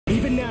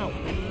now.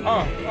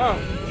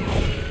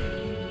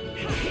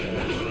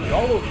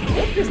 Oh,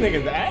 whoop this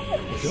nigga's ass.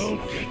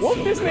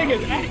 Whoop this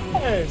nigga's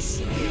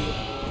ass.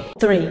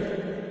 3,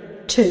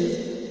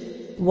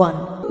 2, 1.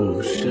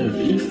 Oh shit,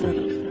 he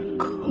finna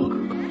cook.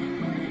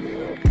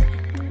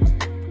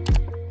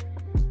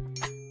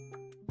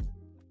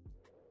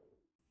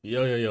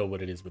 Yo,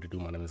 what it is, what it do?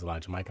 My name is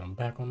Elijah Mike. I'm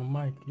back on the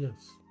mic.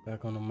 Yes,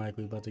 back on the mic.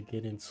 We about to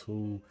get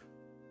into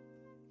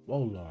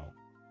Long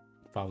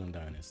Fallen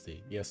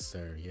Dynasty. Yes,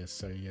 sir.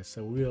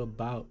 We're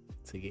about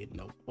to get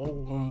into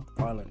Long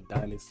Fallen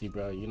Dynasty,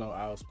 bro. You know,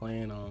 I was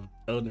playing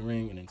Elden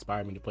Ring and it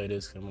inspired me to play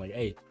this. I'm like,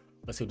 hey,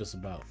 let's see what this is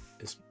about.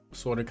 It's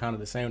sort of kind of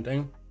the same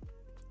thing,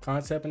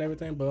 concept and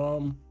everything, but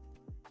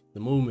the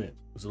movement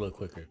was a little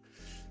quicker.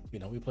 You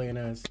know, we playing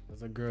as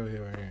a girl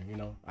here right here. You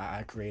know,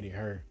 I created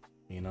her.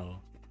 You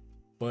know.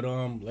 But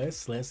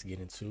let's get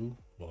into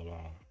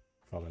Long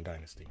Fallen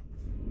Dynasty.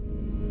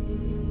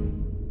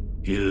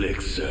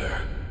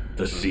 Elixir,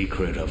 the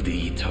secret of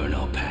the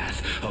eternal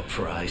path, a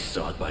prize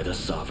sought by the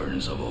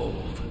sovereigns of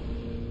old.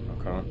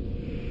 Okay.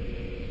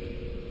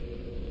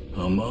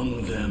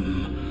 Among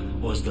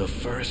them was the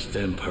first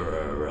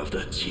emperor of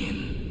the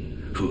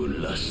Jin, who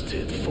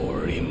lusted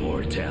for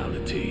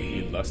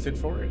immortality. He lusted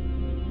for it?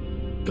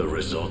 The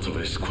result of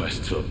his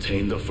quest to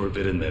obtain the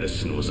forbidden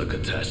medicine was a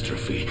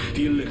catastrophe.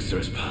 The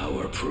elixir's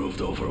power proved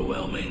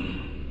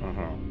overwhelming.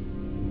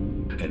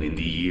 And in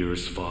the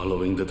years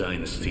following the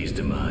dynasty's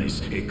demise,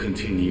 it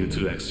continued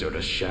to exert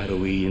a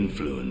shadowy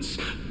influence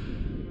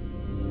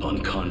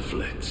on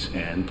conflict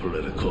and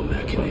political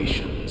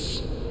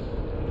machinations.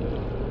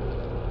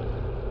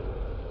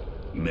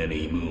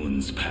 Many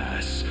moons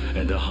pass,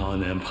 and the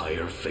Han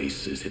Empire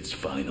faces its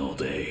final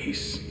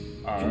days.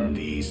 In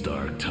these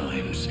dark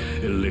times,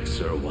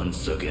 Elixir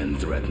once again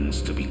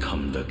threatens to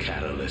become the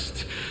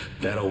catalyst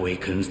that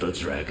awakens the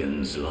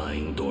dragons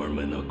lying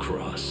dormant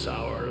across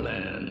our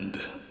land.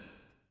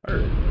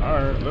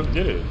 Alright, let's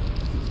get it.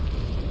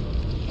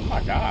 Oh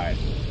my god.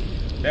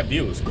 That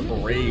view is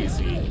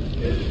crazy.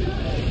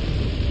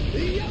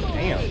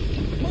 Damn.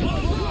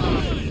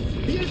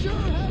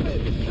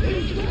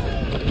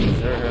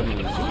 Sure Heaven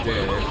is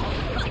dead.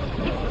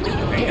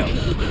 Damn.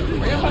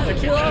 We're about to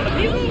kill all the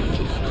people?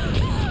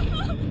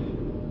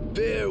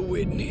 Bear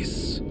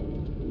witness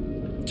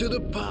to the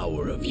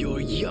power of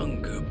your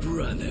younger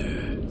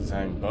brother.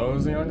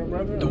 Zangbo's the younger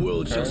brother? The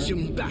world shall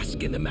soon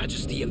bask in the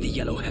majesty of the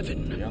Yellow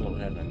Heaven. Yellow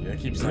Heaven, yeah,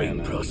 keep saying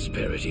that. Bring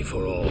prosperity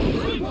for all.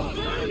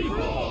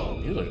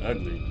 You look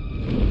ugly.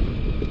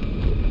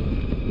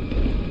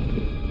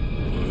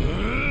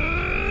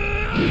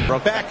 Her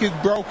back is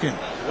broken.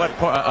 What,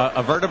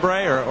 a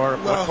vertebrae or Well,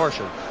 what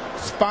portion?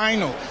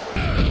 Spinal.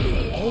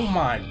 Oh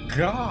my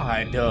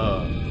god.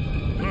 Oh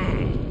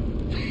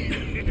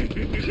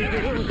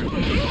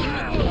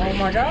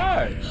my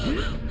god.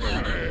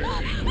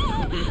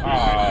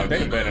 Oh,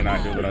 they better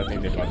not do what I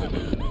think they're about to do.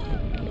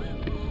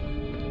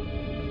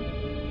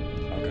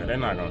 Okay, they're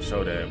not gonna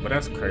show that, but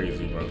that's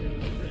crazy, bro.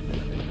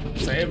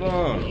 Save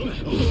them.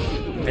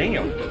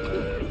 Damn.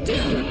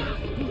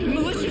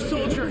 Militia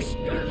soldiers!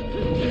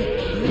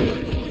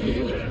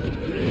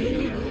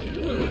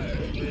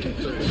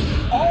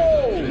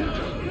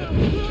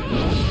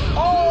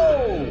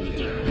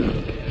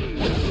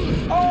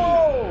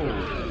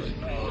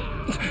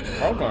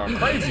 I'm going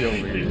crazy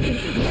over here.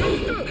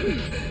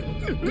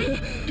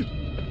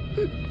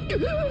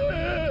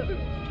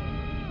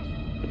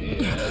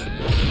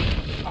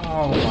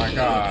 Oh my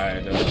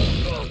god.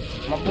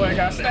 My boy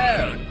got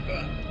stabbed.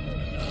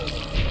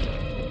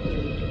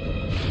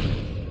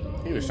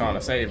 He was trying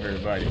to save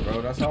everybody,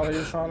 bro. That's all he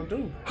was trying to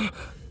do.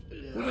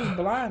 Who's this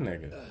blind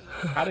nigga?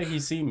 How did he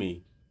see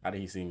me? How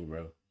did he see me,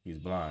 bro? He's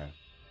blind.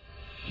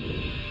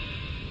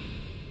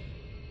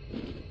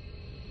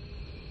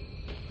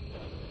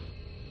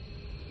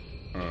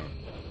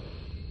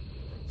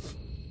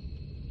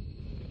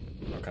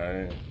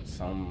 Okay,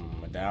 some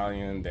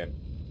medallion that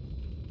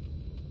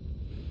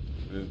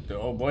the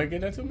old boy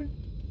get that to me?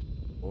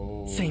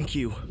 Oh. Thank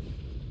you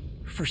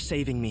for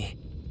saving me.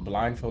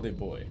 Blindfolded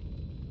boy.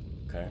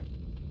 Okay.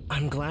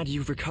 I'm glad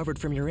you've recovered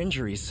from your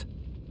injuries.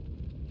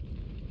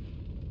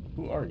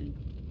 Who are you?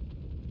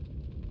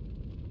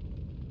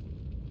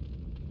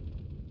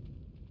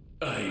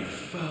 I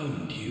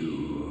found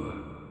you,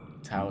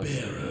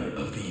 bearer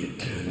of the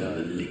eternal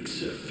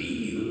elixir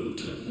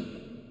field.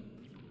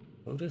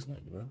 Oh, this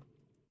nigga, bro.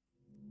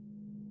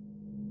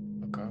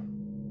 Okay.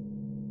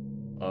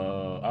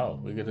 Oh,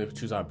 we get to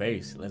choose our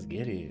base. Let's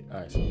get it. All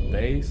right, so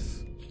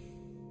base.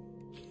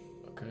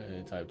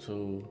 Okay, type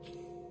 2.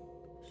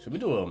 Should we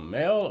do a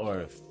male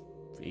or a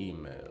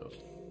female?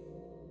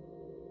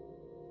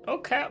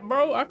 Okay,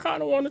 bro. I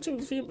kind of want to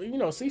choose female. You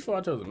know, C4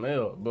 I chose a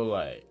male, but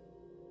like,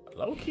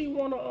 low key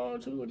want to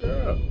choose a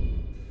girl.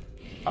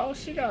 Oh,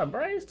 she got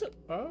braids too.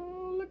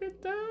 Oh, look at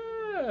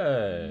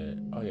that.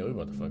 Oh yeah, we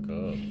about to fuck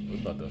up. We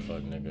about to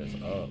fuck niggas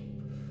up.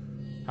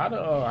 How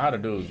the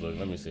dudes look?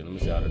 Let me see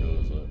how the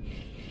dudes look.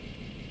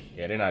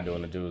 Yeah, they're not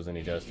doing the dudes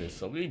any justice.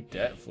 So we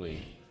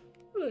definitely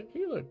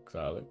he look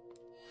solid.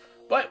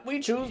 But we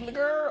choose the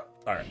girl.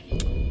 All right.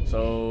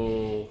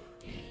 So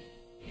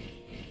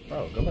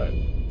Bro, go back.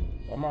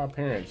 Why my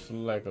appearance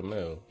look like a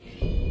male?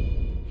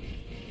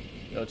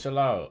 Yo, chill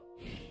out.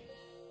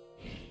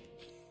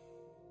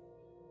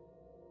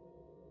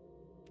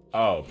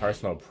 Oh,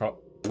 personal pro.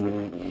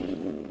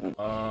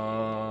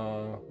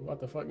 What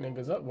the fuck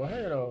niggas up with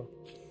her though?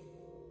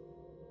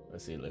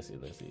 Let's see.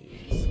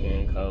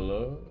 Skin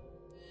color.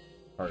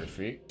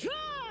 Perfect.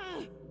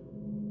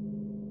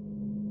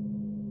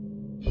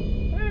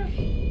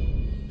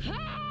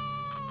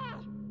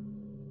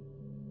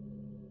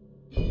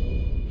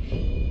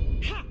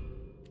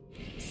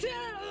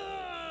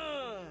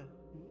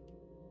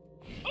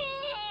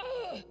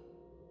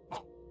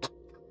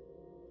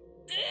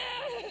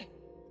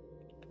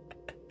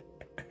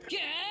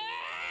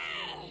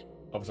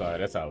 I'm sorry,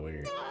 that's not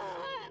weird.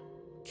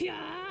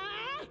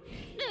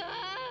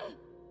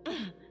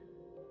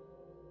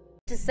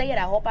 To say it,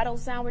 I hope I don't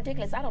sound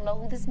ridiculous. I don't know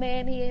who this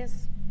man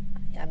is.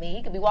 I mean,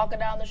 he could be walking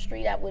down the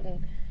street. I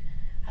wouldn't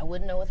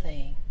know a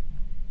thing.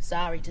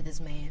 Sorry to this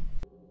man.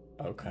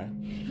 Okay.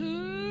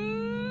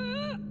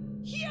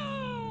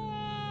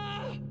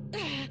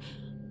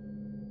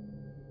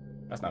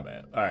 That's not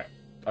bad. All right,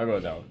 I'll go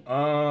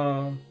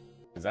down.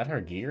 Is that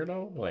her gear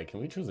though? Like, can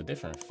we choose a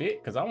different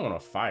fit? Cause I want a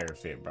fire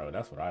fit, bro.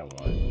 That's what I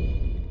want.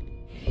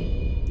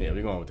 Yeah,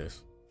 we going with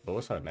this. But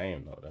what's her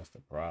name though? That's the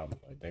problem.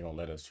 Like, they gonna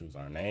let us choose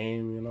our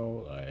name, you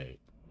know? Like,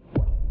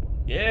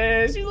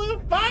 yeah, she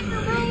look fire,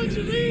 bro. What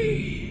you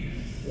mean?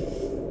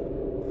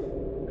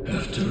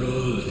 After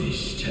all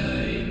this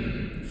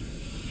time.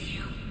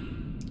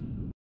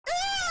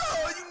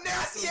 Oh, you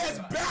nasty ass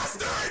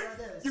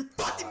bastard! You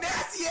fucking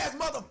nasty ass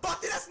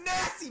motherfucker! That's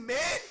nasty,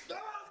 man!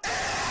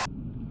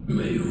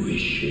 My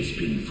wish has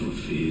been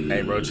fulfilled.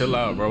 Hey, bro, chill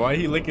out, bro. Why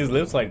he lick his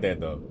lips like that,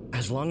 though?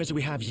 As long as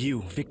we have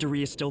you,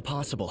 victory is still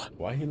possible.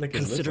 Why he lick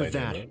his lips like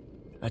that? Consider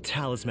that a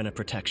talisman of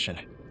protection.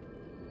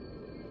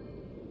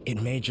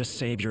 It may just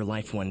save your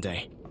life one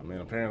day. I mean,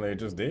 apparently it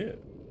just did.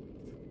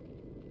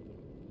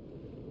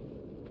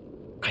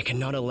 I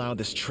cannot allow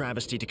this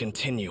travesty to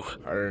continue.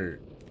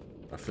 Heard.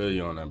 I feel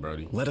you on that,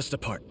 Brody. Let us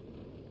depart.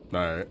 All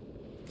right.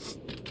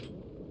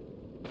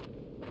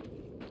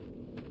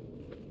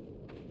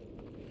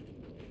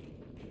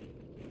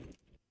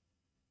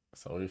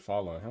 So we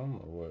following him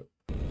or what?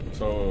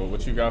 So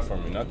what you got for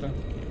me? Nothing?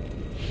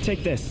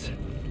 Take this.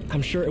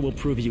 I'm sure it will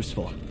prove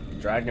useful.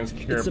 Dragon's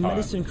Cure It's a Pot.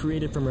 medicine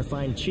created from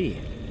refined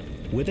chi.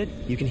 With it,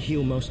 you can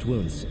heal most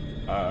wounds.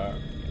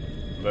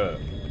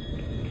 Look.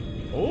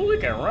 Oh, we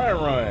can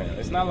run.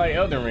 It's not like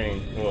Elden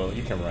Ring. Well,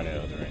 you can run in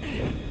Elden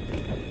Ring.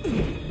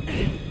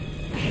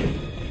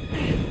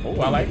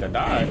 Oh, I like the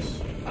dodge.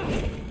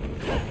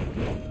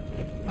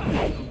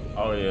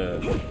 Oh yeah.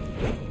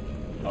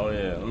 Oh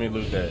yeah. Let me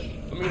loot that.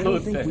 I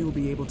don't think we will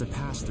be able to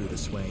pass through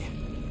this way.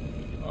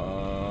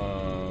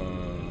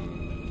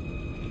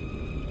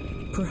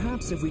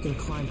 Perhaps if we can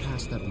climb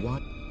past that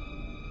watch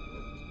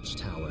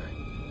tower.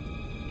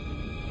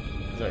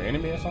 Is there an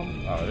enemy or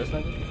something? Oh, this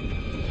nigga?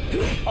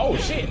 Oh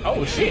shit!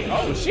 Oh shit!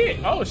 Oh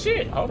shit! Oh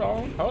shit! Hold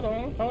on! Oh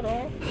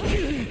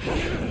shit!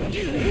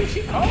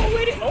 Oh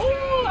with it!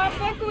 Oh, I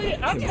fuck with it!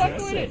 I fuck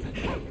with it!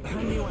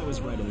 I knew I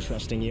was right in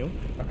trusting you.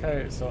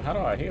 Okay, so how do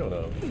I heal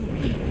though?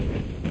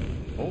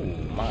 Oh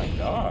my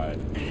god.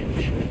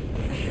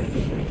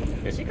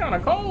 Yeah, she kinda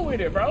cold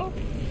with it, bro.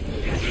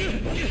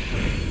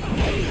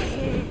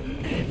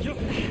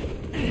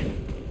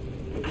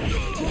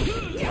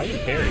 How you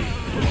parry?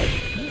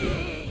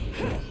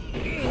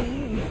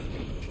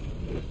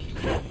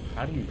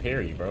 How do you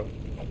parry, bro?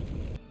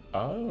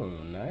 Oh,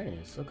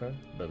 nice. Okay.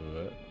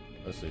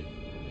 Let's see.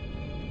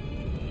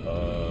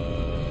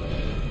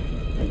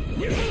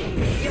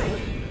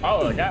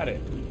 Oh, I got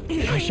it.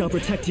 I shall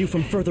protect you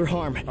from further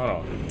harm. Hold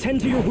on.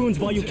 Tend to your wounds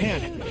while you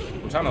can.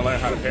 I'm trying to learn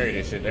how to parry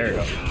this shit. There you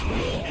go.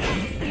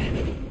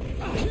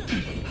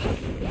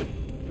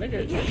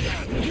 Nigga.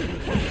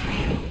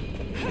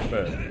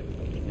 But,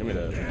 give me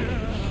that.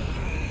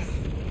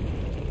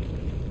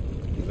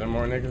 Is there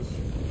more niggas?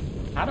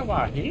 How do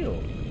I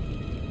heal?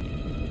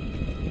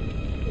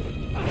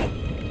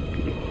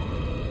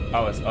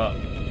 Oh, it's up.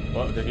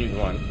 Well, he's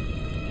one.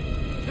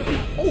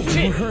 Oh,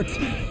 shit! You're hurt.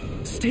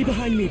 Stay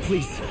behind me,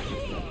 please.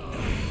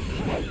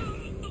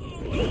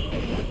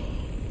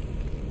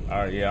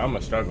 Alright, yeah, I'm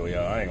gonna struggle,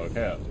 yo. I ain't gonna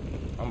cap.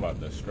 I'm about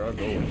to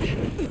struggle.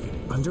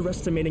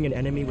 Underestimating an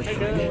enemy with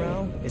high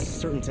morale is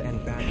certain to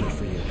end badly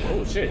for you.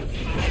 Oh, shit.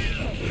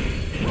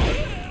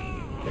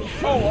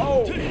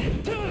 Oh!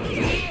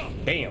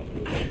 Damn.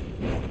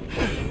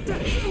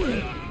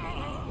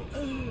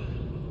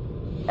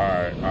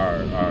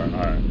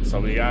 Alright. So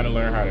we gotta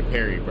learn how to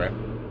parry, bruh.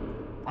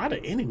 Why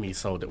the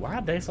enemies why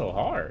are they so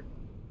hard?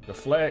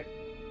 Deflect,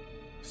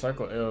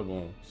 circle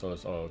elbow. So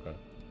it's okay.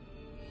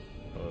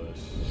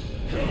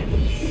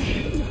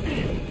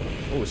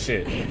 Oh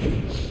shit.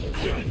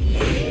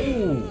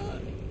 Ooh,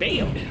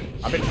 damn.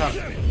 I've been trying.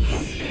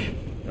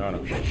 No.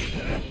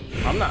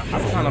 I'm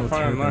trying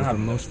to learn how to.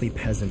 Mostly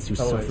peasants who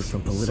suffered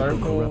from political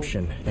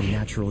corruption and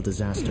natural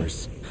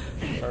disasters.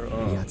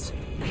 Yet,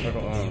 they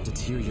have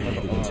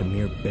deteriorated into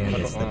mere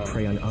bandits that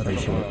prey on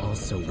others who are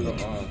also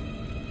weak.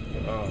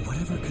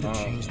 Whatever could have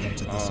changed them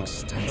to this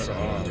extent, I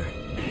wonder.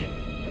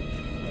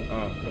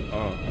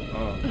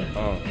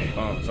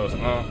 So it's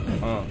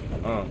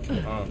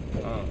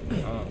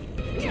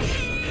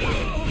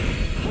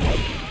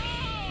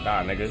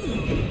Die, nigga.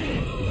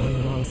 One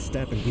wrong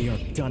step and we are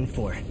done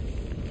for.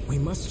 We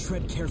must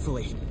tread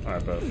carefully.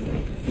 Alright, bro.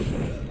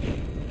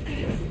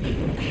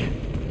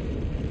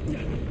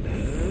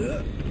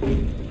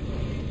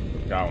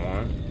 Got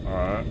one.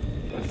 Alright.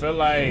 I feel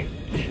like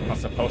I'm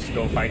supposed to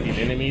go fight these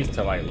enemies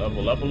to like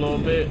level up a little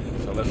bit.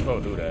 So let's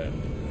go do that.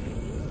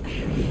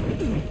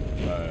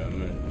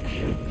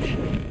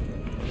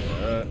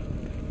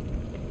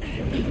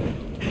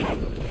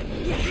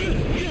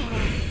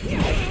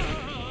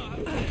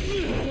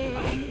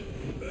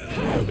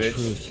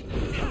 Truth.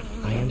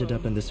 I ended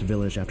up in this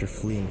village after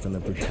fleeing from the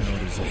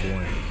brutalities of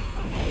war.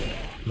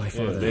 My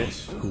father,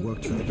 who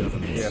worked for the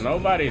government. Yeah,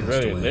 nobody's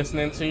really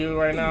listening to you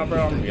right now,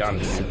 bro. I'm gonna be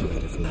honest.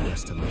 Separated from the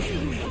rest of my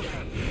family.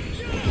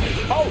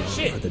 Oh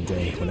shit! For the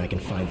day when I can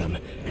find them,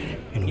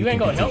 and you ain't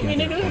gonna help me,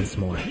 nigga. Once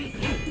more.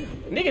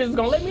 Niggas is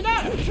gonna let me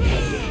die.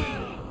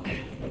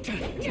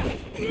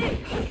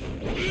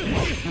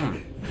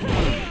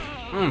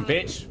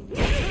 Bitch.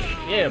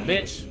 Yeah,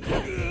 bitch.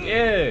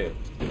 Yeah.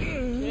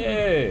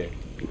 Yeah.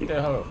 Get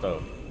that hoe up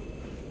though.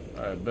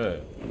 Alright,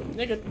 bet.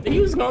 Nigga, he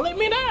was gonna let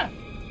me die.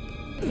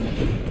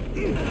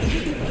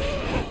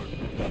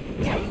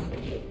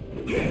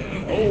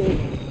 Oh,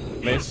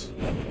 miss.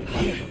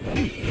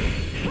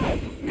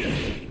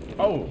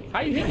 Oh,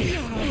 how you hit me?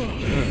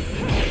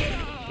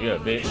 Yeah,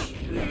 bitch.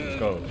 Let's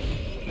go.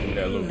 Give me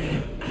that loot.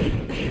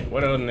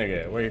 What other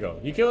nigga at? Where you go?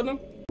 You killed him?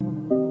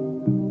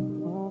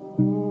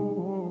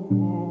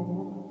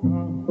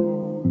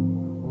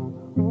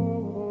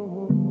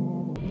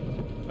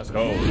 Let's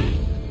go.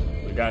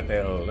 We got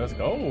that hoe. Let's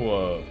go.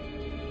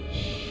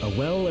 A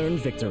well-earned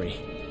victory.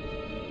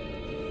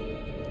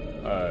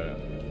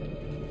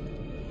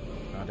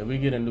 Now, did we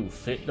get a new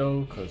fit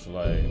though? Cause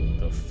like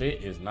the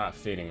fit is not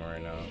fitting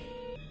right now.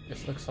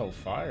 This looks so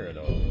fire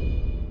though.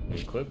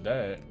 Equip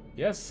that.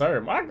 Yes,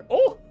 sir. My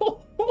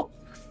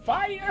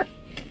fire,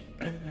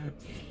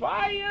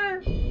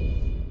 fire. Do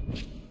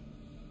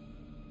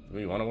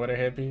we want to wear the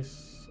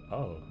headpiece?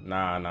 Oh,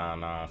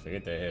 nah.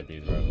 Forget that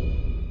headpiece, bro.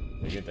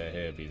 Forget that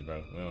headpiece,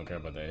 bro. We don't care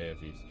about that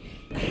headpiece.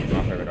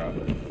 My favorite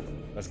outfit.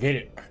 Let's get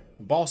it.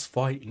 Boss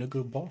fight,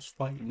 nigga. Boss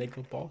fight,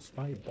 nigga. Boss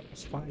fight.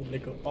 Boss fight,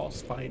 nigga.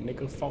 Boss fight,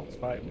 nigga. False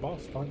fight.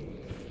 Boss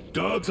fight.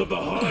 Dogs of the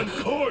Han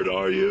Court,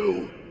 are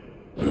you?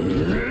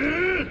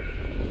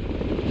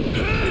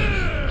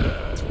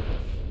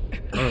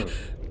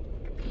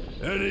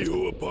 Any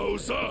who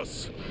oppose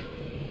us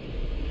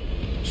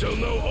shall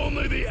know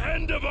only the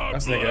end of our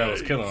That's the nigga that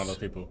was killing all those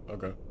people.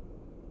 Okay.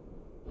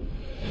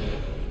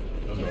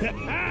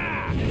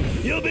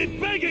 You'll be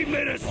begging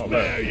me to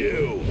spare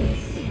you.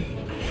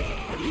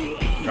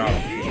 Got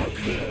him.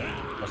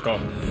 Let's go.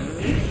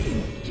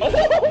 Oh,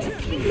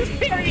 he's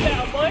parried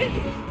now, boy.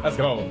 Let's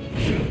go.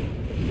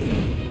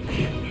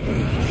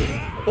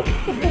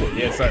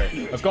 Yes, sir.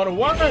 Let's go to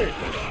work.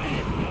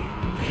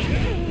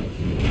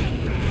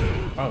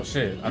 Oh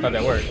shit! I thought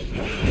that worked.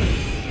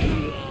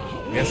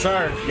 Yes,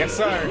 sir. Yes,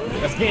 sir.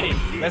 Let's get it.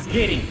 Let's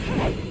get it.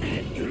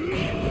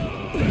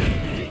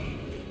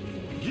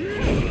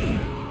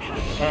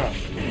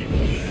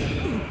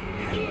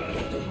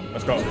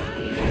 Let's go.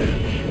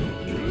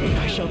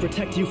 I shall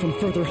protect you from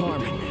further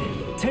harm.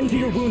 Tend to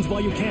your wounds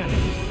while you can.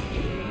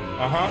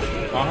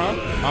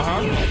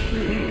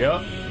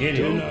 Yep. Get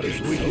it.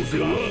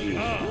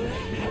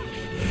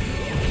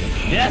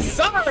 Yes,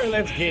 sir.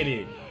 Let's get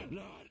it.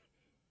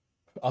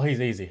 Oh,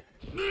 he's easy.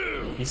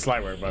 He's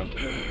slight work, bro.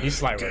 He's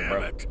slight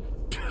work,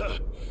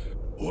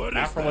 bro.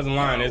 Afro wasn't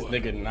lying. This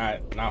nigga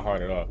not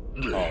hard at all.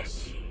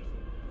 Boss.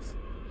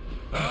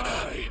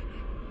 I,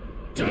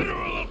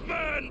 General of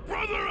Men,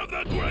 brother of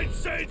the great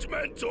sage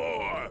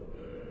mentor.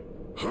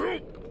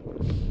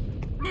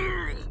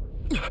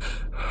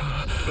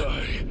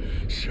 I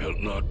shall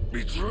not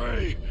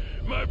betray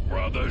my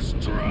brother's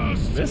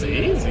trust. This is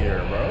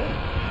easier, bro.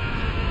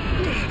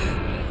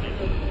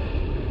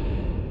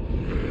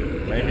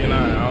 Maybe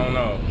not. I don't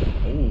know.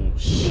 Oh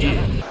shit.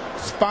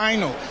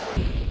 Spinal.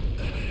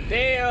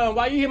 Damn.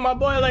 Why you hit my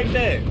boy like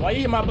that? Why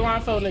you hit my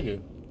blindfold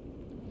nigga?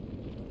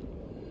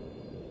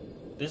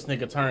 This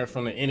nigga turned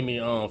from the enemy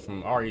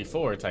from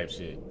RE4 type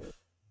shit.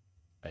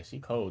 Hey, she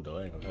cold though.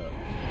 I ain't gonna help.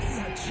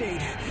 That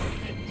shade.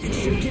 It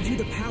should give you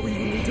the power you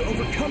need to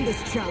overcome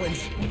this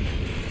challenge.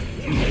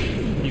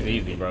 He's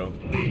easy, bro.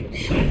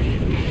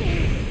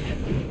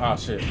 Oh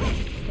shit.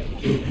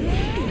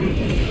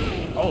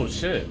 Oh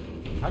shit.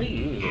 How do you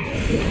use this?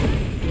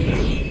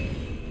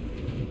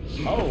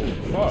 Oh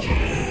fuck.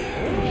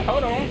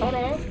 Hold on. What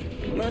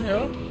the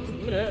hell?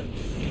 Look at that.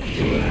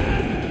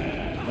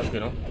 Let's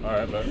get him.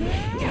 Alright, bet.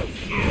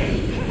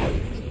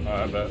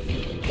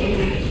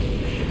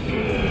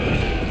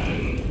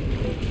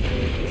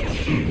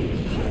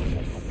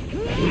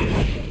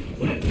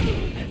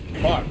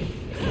 Fuck.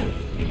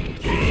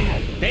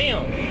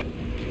 Damn.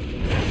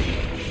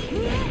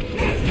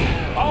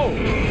 Oh.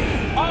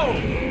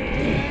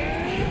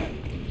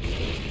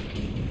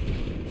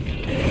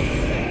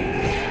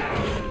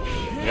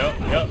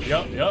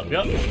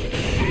 Yup.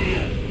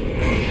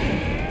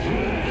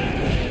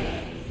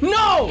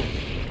 No!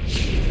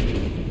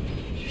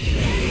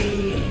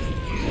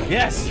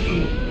 Yes!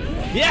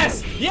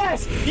 Yes!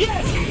 Yes!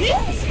 Yes!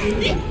 Yes!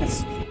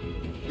 Yes!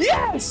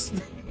 Yes!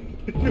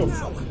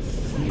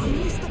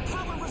 Unleash the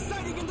power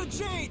residing in the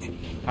jade!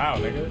 How,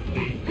 nigga?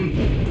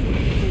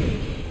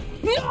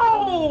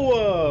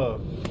 No!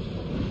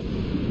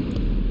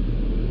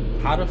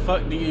 How the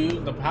fuck do you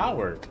use the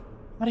power?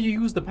 How do you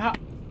use the power?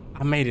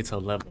 I made it to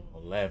level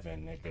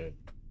 11, nigga.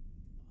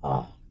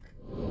 Oh.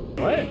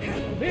 What?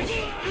 Bitch.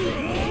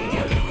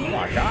 Oh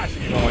my gosh,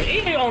 you going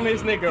in on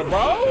this nigga,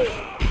 bro.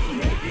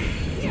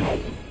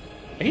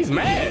 He's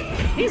mad.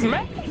 He's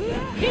mad.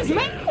 He's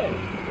mad.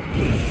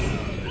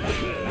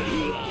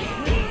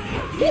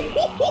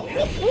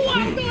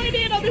 I'm going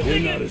in on this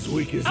nigga. You're not as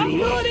weak as I'm you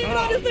going in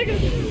on this nigga.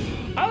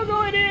 I'm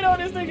going in on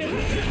this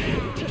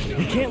nigga.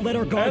 We can't let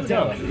our guard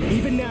down,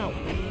 even now.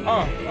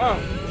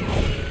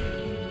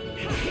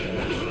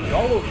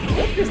 Oh,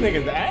 whoop this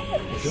nigga's ass.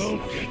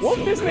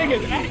 Whoop this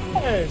nigga's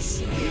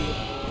ass.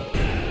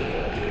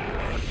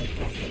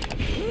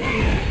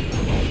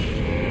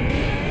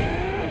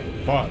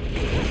 Fuck.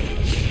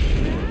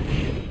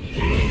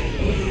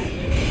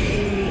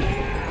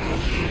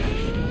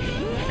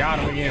 Got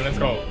him again. Let's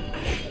go.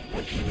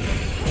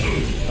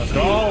 Let's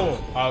go.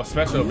 Oh,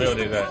 special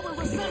ability that.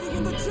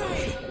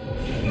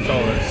 So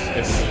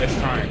it's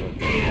triangle.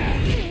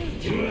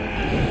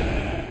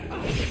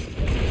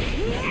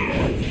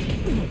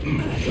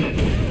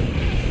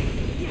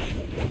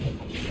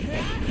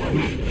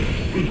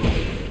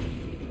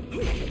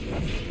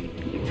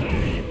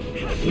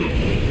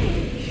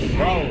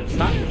 Bro,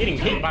 stop getting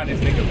hit by this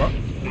nigga, bro.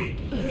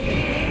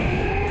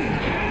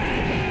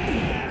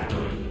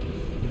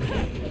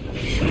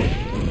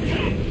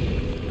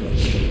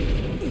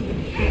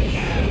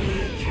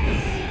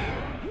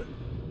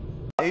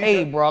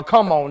 Hey, bro,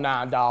 come on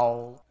now,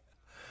 dog.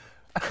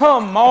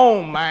 Come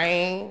on,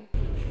 man.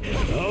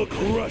 I'll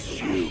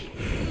crush you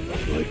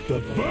like the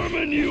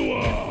vermin you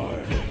are.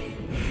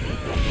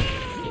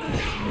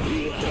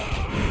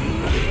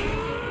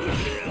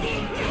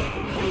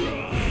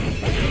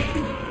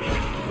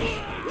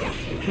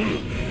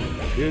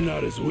 You're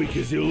not as weak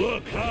as you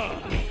look, huh?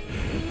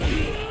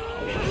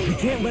 We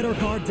can't let our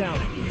guard down,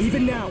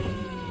 even now.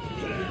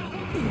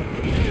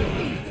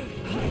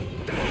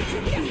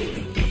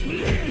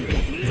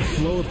 The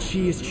flow of chi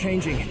is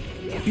changing.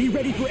 Be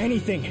ready for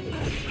anything.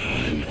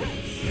 I'm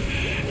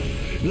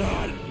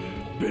not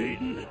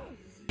beaten.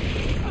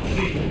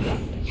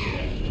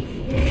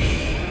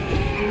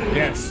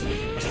 Yes.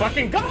 Let's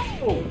fucking go!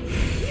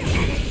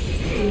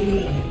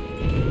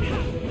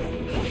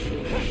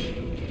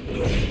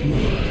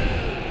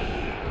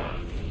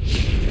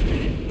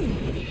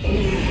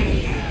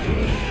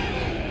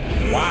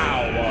 Wow.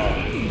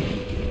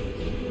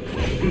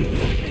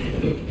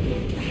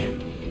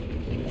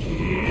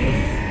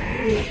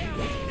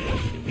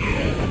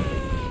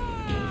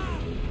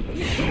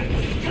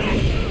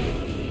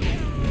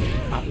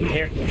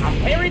 I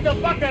parried the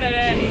fuck out of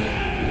that.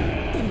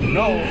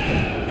 No,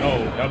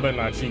 y'all better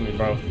not cheat me,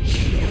 bro.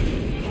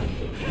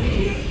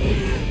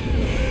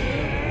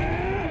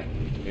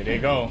 Here they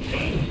go.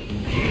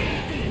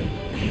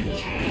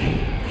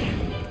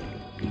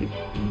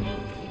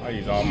 I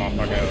use all my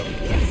fucking help.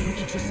 If we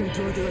could just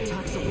endure their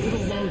attacks a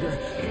little longer,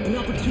 an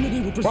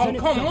opportunity will present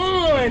itself. Bro, come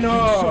on!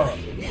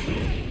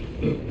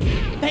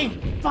 They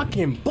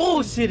fucking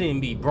bullshitting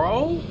me,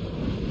 bro.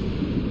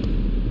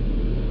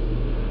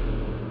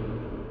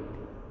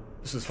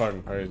 This is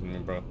fucking crazy,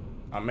 man, bro.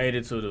 I made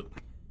it to the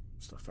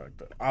stuff like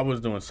that. I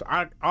was doing so.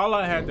 All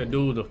I had to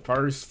do the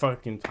first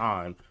fucking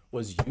time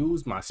was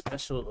use my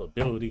special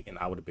ability, and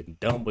I would have been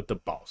done with the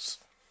boss.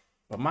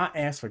 But my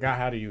ass forgot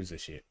how to use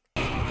this shit.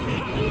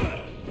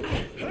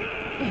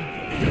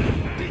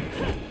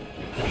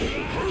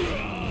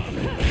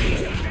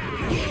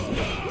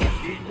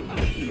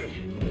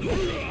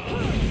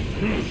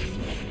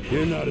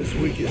 You're not as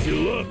weak as you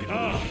look,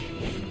 huh?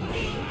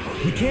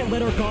 We can't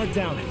let our guard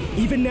down,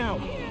 even now.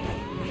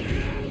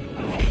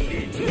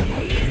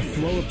 The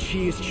flow of chi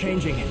is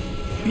changing.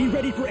 Be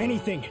ready for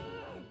anything.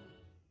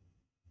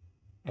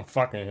 I'm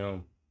fucking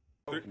him.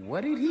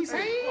 What did he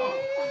say?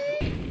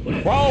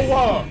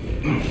 Whoa!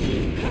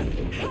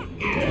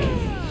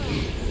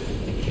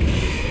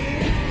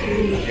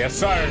 Yes,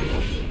 sir.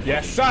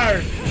 Yes,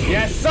 sir.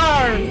 Yes,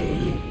 sir.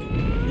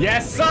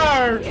 Yes,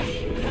 sir.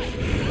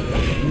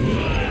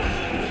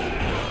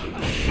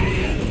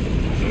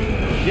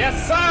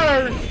 Yes,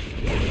 sir.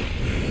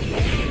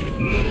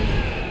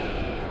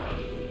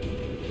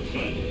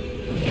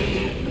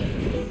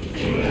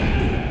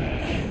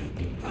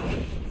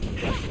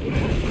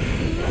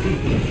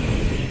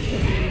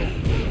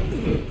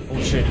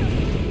 Oh shit.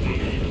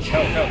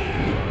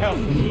 Help.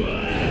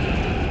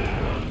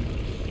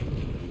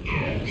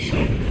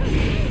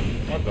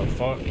 What the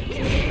fuck?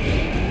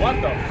 What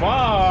the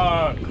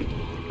fuck?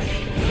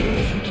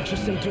 If we could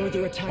just endure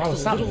their attacks Oh, a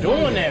stop little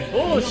doing longer, that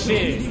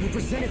bullshit. It will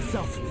present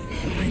itself,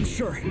 I'm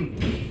sure.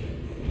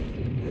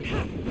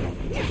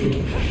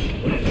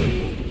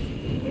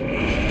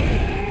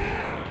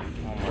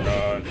 Oh my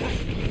god.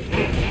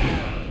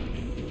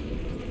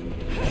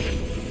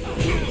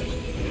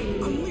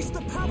 Unleash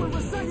the power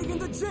residing in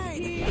the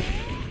jade!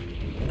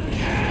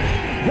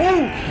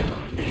 Woo!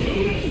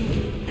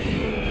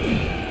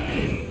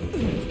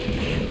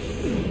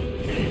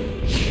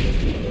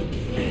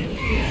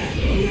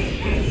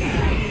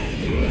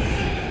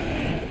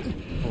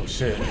 Oh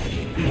shit.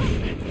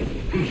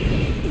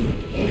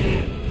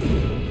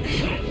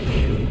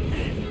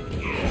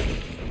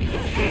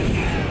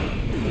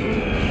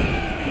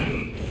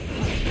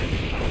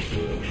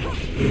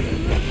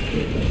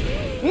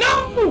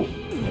 No!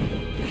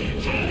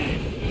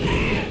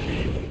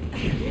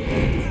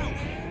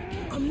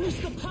 Unleash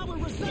the power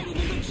residing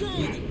in the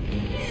jade!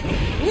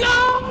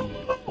 No!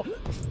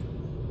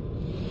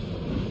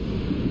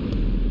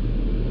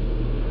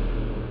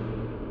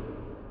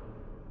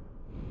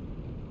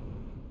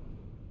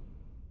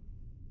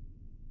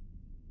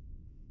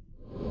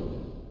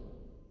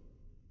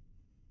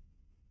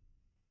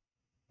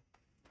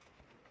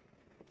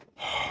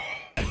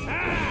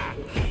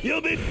 You'll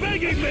be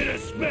begging me to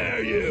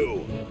spare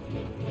you!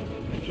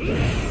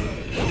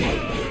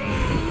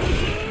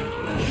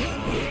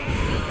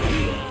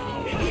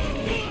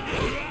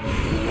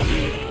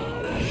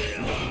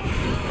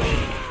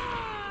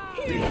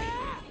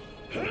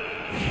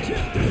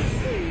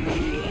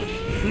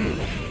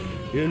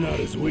 You're not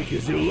as weak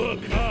as you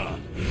look, huh?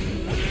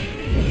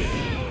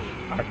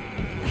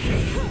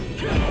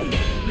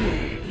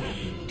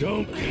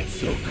 Don't get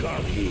so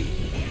cocky.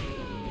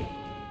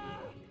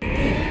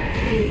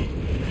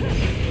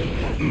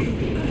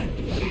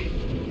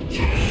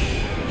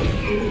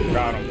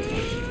 Got him.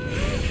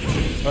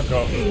 Let's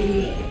go.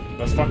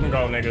 Let's fucking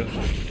go, nigga.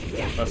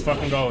 Let's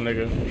fucking go,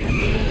 nigga.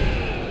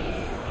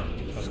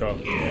 Let's go.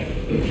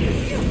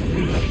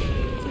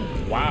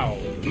 Wow.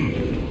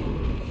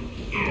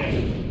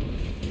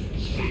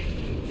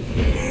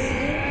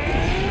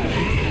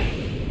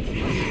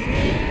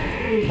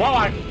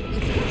 Well,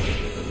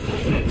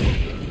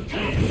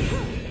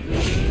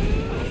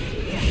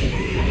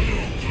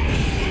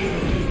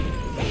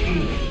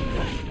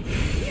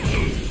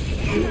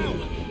 Now,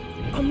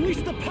 unleash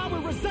the power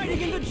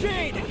residing in the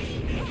jade!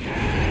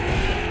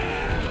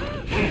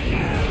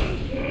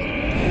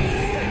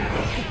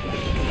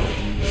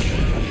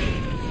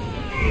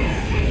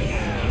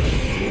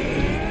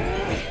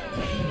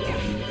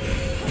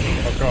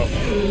 let's go.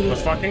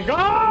 Let's fucking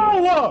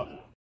go!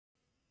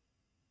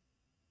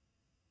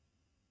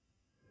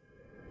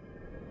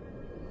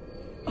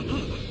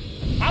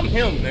 I'm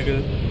him, nigga.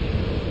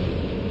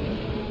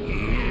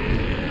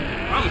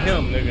 I'm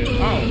him, nigga.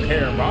 I don't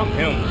care, bro. I'm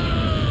him.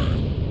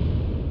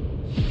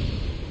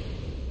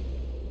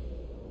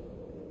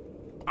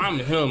 I'm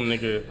him,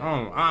 nigga.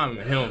 I'm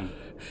him.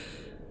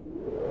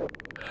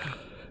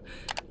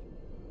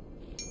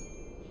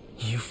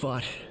 You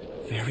fought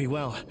very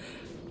well.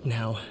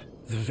 Now,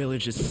 the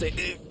village is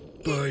safe.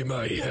 By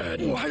my head.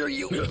 Why are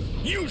you...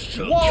 You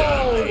shall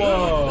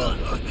Whoa!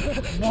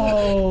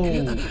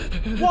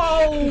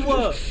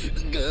 Whoa!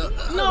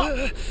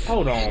 No!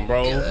 Hold on,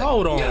 bro.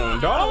 Hold on,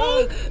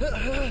 dog.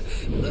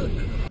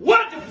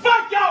 What the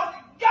fuck, y'all?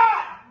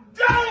 God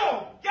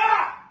damn!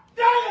 God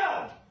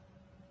damn!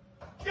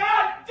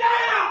 God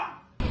damn!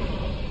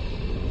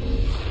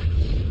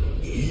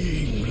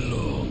 Ying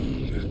Long,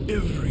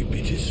 every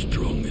bit as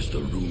strong as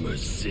the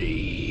rumors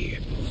say.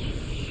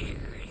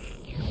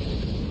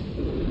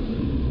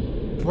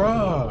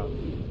 Bruh.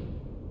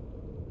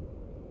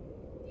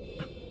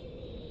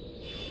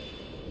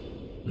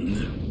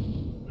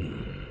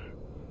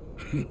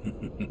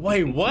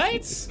 Wait,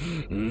 what?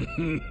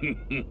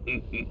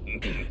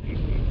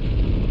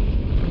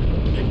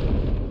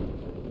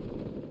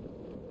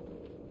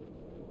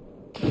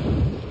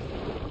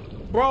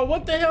 Bro,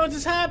 what the hell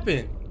just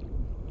happened?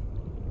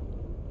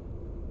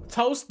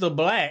 Toast the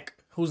Black,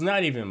 who's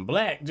not even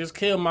black, just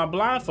killed my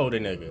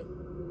blindfolded nigga.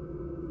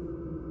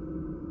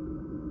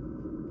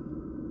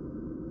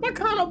 What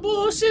kind of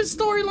bullshit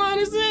storyline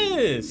is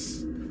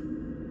this?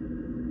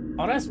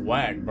 Oh, that's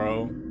whack,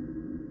 bro.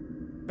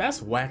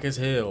 That's whack as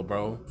hell,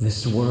 bro.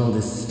 This world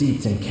is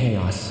steeped in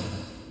chaos.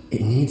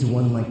 It needs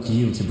one like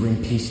you to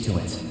bring peace to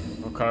it.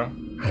 Okay.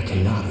 I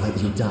cannot let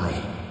you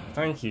die.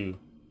 Thank you.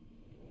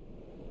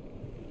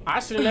 I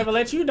should have never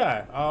let you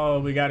die. Oh,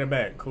 we got it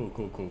back. Cool,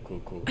 cool, cool,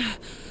 cool, cool.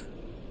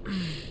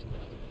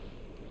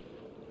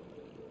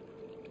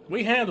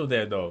 We handled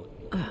that, though.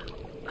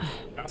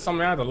 That's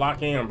something I had to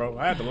lock in, bro.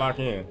 I had to lock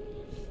in.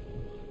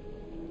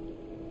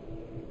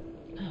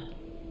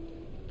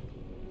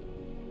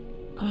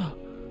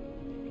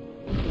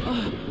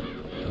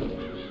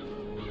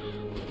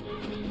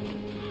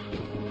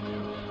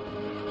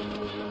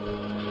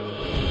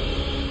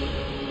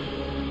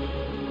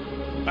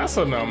 That's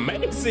an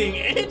amazing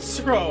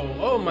intro.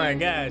 Oh my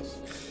gosh.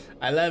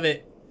 I love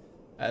it.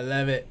 I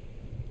love it.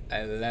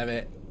 I love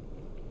it.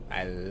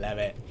 I love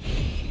it.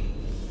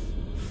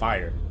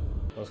 Fire.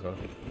 Let's go.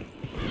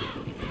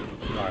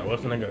 Alright,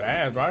 what's the nigga's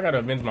ass, bro? I gotta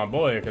avenge my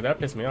boy, because that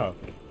pissed me off.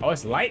 Oh,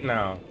 it's light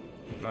now.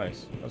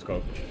 Nice. Let's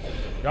go.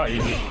 Y'all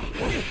easy.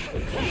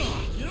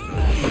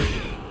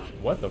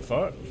 What the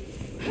fuck?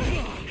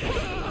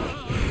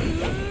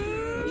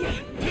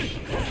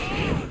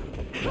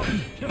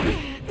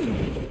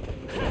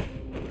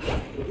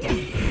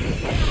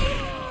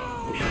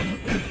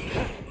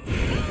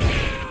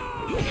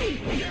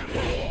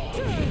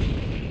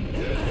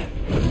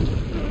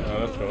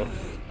 Let's go.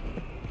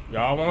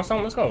 Y'all want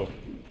something? Let's go.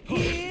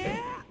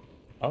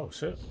 Oh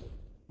shit.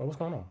 What's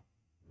going on?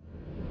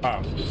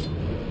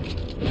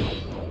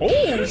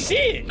 Oh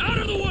shit! Out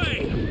of the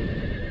way!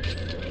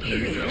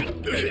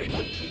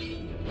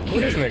 Who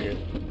this nigga?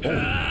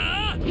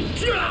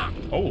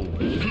 Oh.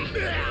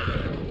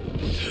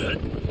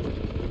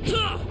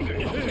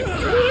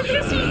 Look at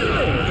this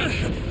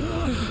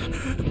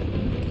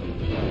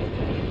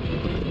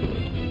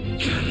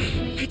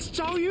It's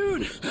Zhao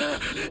Yun!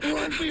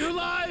 Run for your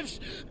lives!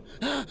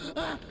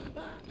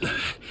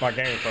 My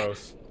game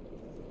froze.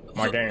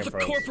 My game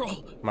froze.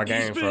 Corporal, my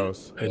game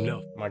froze.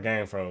 Enough. My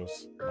game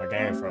froze. My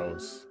game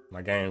froze.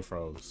 My game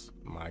froze.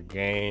 My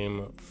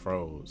game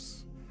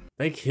froze.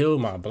 They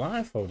killed my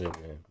blindfolded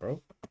man,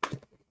 bro.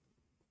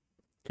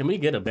 Can we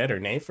get a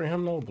better name for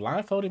him though?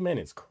 Blindfolded man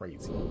is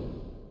crazy.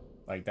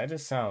 Like that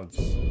just sounds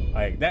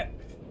like that.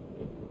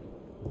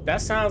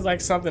 That sounds like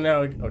something that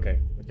would, okay.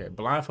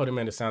 Blindfolded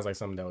man, it sounds like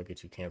something that would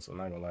get you canceled.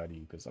 I'm not gonna lie to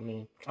you, because I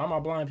mean, all my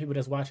blind people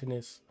that's watching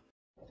this.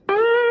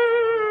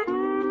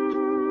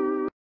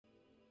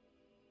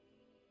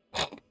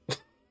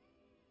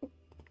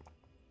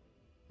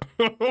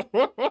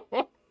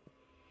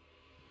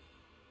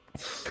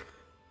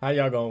 How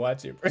y'all gonna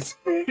watch it?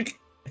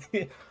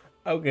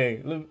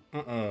 Okay, look,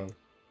 I'm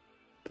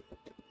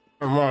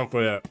wrong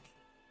for that.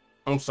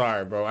 I'm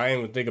sorry, bro. I ain't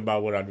even think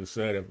about what I just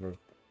said, bro.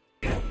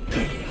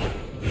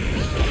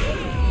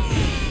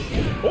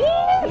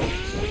 Ooh!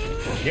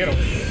 Get him.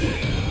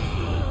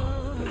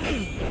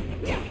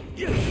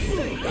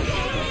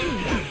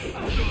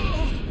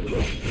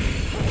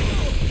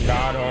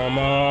 Got him.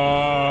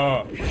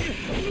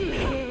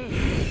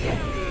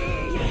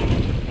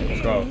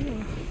 Let's go.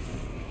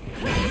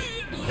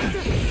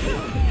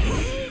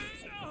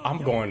 I'm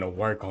going to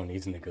work on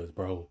these niggas,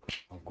 bro.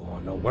 I'm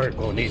going to work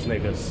on these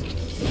niggas.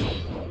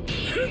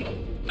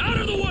 Out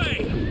of the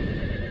way!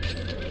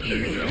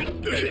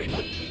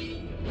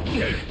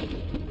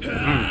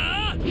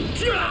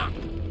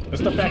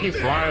 Just the fact he's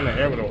flying in the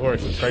air with a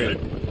horse is crazy.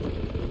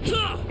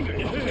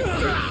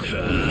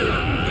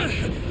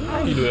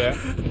 How you do that?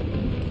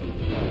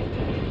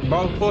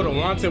 Both put a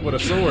wanted with a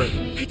sword.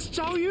 It's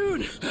Zhao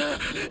Yun!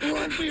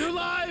 Run for your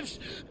lives!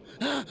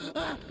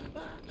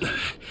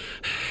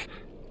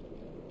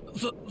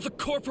 The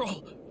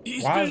corporal,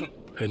 he's been...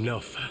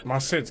 Enough. My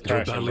shit's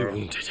crashing, badly bro.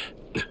 wounded.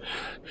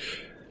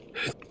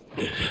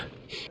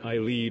 I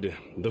lead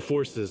the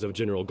forces of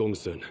General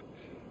Gongsun.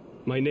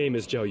 My name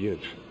is Zhao Yun.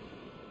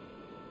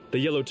 The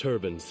Yellow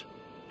Turbans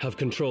have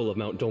control of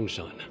Mount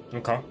Dongshan.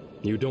 Okay.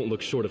 You don't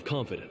look short of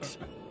confidence,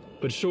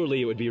 but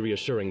surely it would be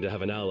reassuring to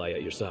have an ally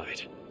at your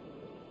side.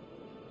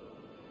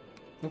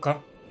 Okay.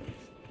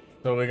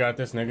 So we got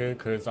this nigga,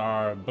 cause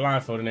our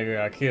blindfolded nigga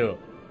got killed.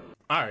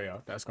 Alright,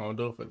 y'all. That's gonna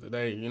do it for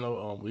today. You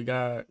know, we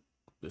got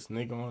this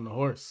nigga on the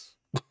horse.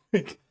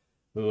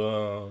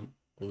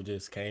 who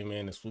just came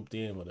in and swooped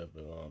in, whatever.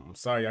 I'm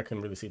sorry I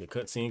couldn't really see the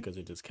cutscene because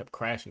it just kept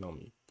crashing on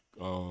me.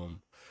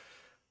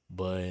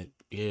 But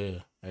yeah,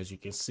 as you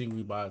can see,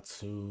 we about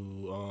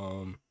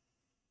to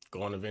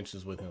go on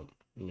adventures with him,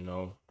 you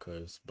know,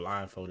 because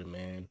blindfolded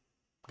man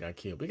got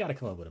killed. We gotta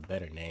come up with a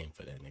better name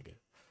for that nigga.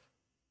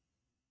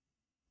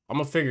 I'm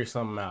gonna figure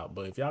something out,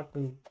 but if y'all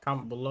can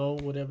comment below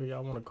whatever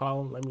y'all want to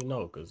call him, let me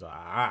know, because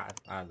I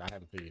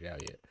haven't figured it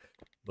out yet.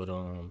 But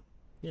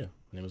yeah,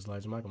 my name is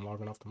Elijah Mike. I'm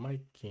logging off the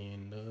mic,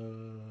 and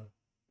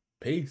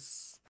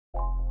peace.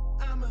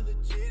 I'm a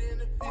legit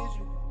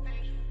individual.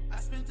 I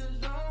spent a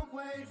long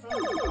way from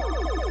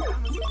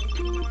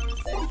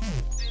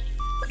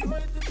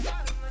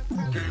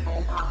Game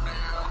over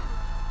now.